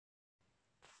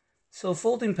So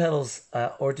folding pedals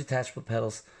or detachable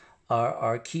pedals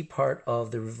are a key part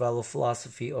of the Revelo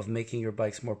philosophy of making your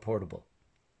bikes more portable.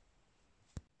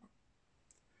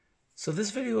 So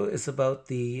this video is about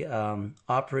the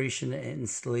operation and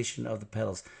installation of the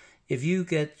pedals. If you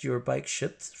get your bike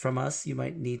shipped from us, you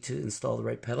might need to install the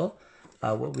right pedal.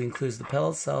 What we include is the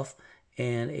pedal itself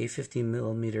and a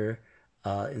 15mm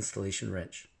installation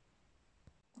wrench.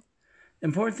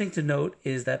 Important thing to note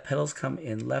is that pedals come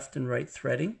in left and right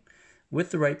threading.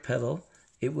 With the right pedal,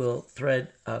 it will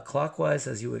thread clockwise,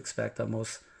 as you would expect on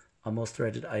most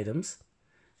threaded items.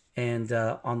 And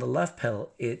on the left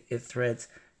pedal, it threads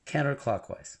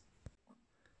counterclockwise.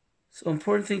 So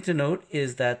important thing to note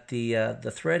is that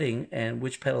the threading and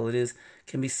which pedal it is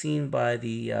can be seen by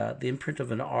the imprint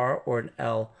of an R or an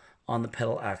L on the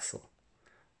pedal axle.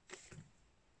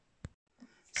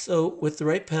 So with the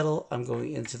right pedal, I'm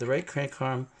going into the right crank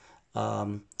arm.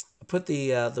 I put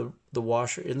the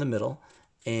washer in the middle,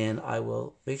 and I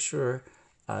will make sure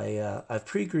I've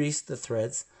pre-greased the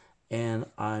threads, and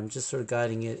I'm just sort of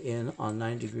guiding it in on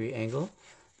 9-degree angle.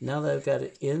 Now that I've got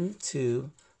it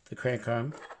into the crank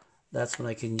arm, that's when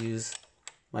I can use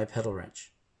my pedal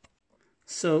wrench.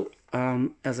 So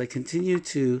as I continue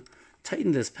to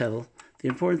tighten this pedal, the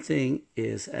important thing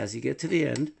is as you get to the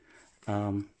end,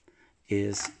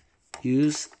 is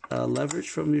use leverage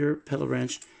from your pedal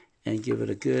wrench and give it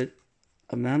a good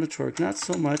amount of torque. Not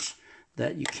so much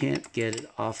that you can't get it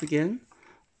off again,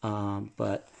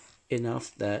 but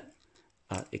enough that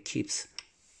it keeps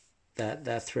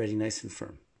that threading nice and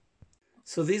firm.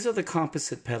 So these are the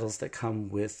composite pedals that come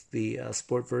with the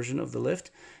sport version of the Lift,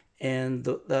 and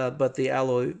but the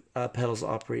alloy pedals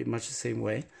operate much the same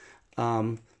way.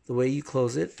 The way you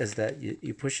close it is that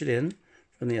you push it in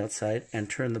from the outside and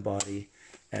turn the body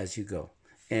as you go.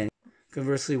 And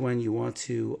conversely, when you want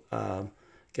to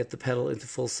get the pedal into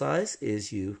full size,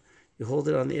 is you hold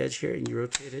it on the edge here and you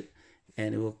rotate it,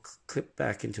 and it will clip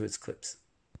back into its clips.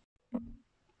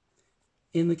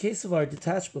 In the case of our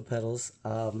detachable pedals,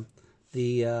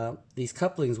 these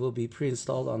couplings will be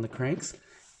pre-installed on the cranks,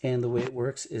 and the way it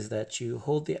works is that you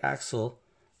hold the axle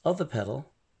of the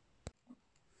pedal,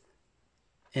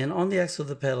 and on the axle of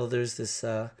the pedal there's this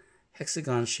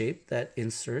hexagon shape that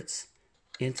inserts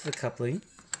into the coupling,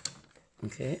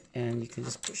 okay, and you can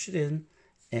just push it in,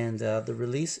 and the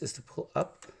release is to pull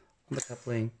up on the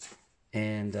coupling,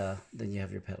 and then you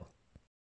have your pedal.